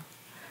software,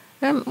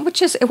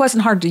 it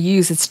wasn't hard to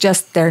use. It's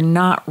just they're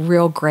not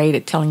real great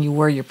at telling you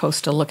where you're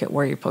supposed to look at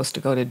where you're supposed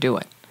to go to do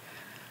it.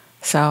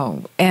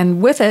 So,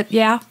 and with it,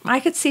 I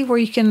could see where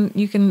you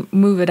can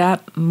move it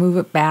up, move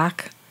it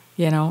back,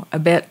 a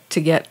bit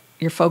to get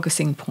your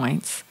focusing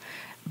points.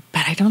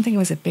 But I don't think it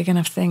was a big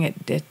enough thing.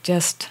 It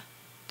just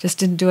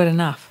didn't do it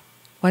enough.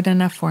 Wasn't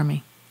enough for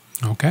me.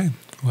 Okay.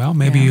 Well,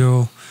 maybe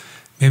you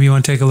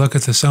want to take a look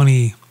at the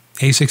Sony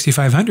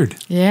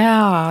A6500.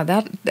 Yeah,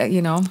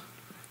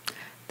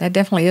 that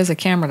definitely is a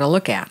camera to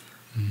look at.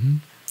 Mm-hmm.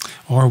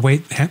 Or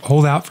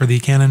hold out for the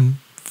Canon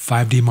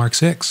 5D Mark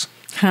VI.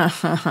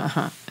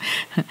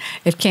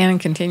 If Canon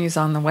continues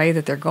on the way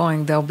that they're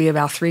going, they'll be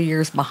about 3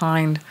 years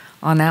behind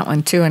on that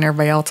one too, and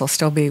everybody else will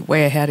still be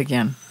way ahead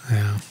again.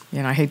 Yeah.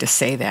 I hate to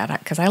say that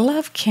because I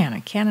love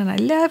Canon. Canon, I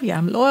love you.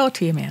 I'm loyal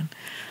to you, man.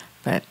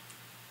 But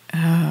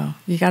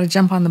you got to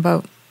jump on the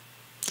boat.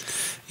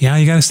 Yeah,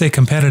 you got to stay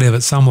competitive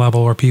at some level,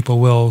 or people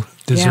will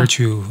desert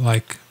you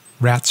like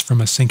rats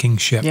from a sinking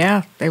ship.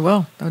 Yeah, they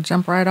will. They'll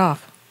jump right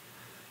off.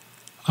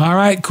 All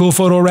right, cool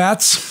photo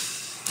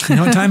rats. You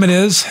know what time it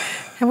is?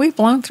 Have we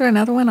blown through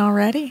another one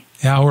already?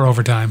 Yeah, we're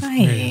over time.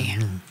 Hey,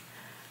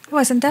 it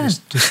wasn't done.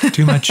 Just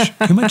too much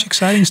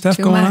exciting stuff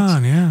going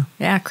on. Yeah.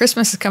 Yeah,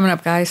 Christmas is coming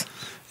up, guys.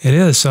 It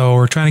is. So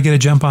we're trying to get a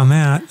jump on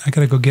that. I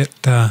got to go get.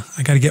 I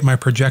got to get my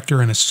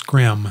projector and a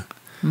scrim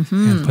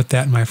and put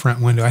that in my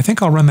front window. I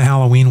think I'll run the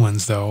Halloween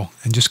ones though,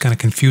 and just kind of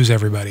confuse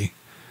everybody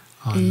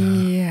on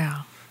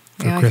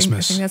for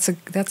Christmas. I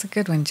think that's a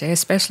good one, Jay.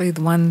 Especially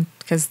the one,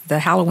 because the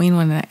Halloween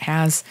one that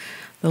has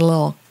the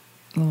little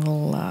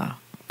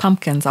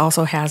pumpkins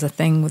also has a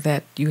thing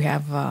that you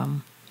have.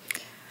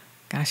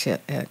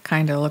 It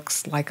kind of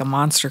looks like a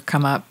monster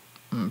come up,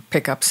 and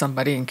pick up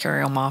somebody and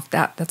carry them off.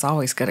 That's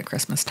always good at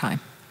Christmas time.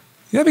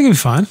 Yeah, that'd be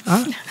fun.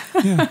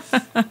 Yeah.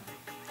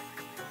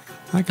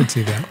 I could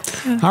see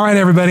that. All right,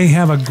 everybody,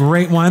 have a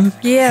great one.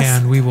 Yes.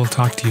 And we will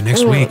talk to you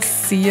next week.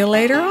 See you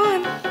later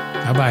on.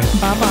 Bye-bye.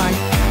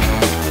 Bye-bye.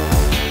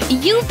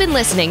 You've been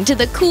listening to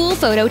the Cool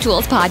Photo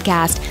Tools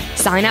podcast.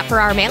 Sign up for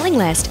our mailing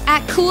list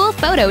at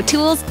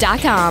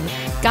coolphototools.com.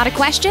 Got a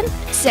question?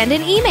 Send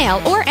an email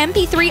or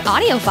MP3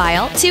 audio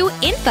file to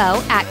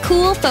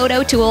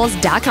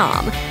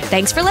info@coolphototools.com.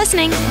 Thanks for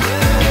listening.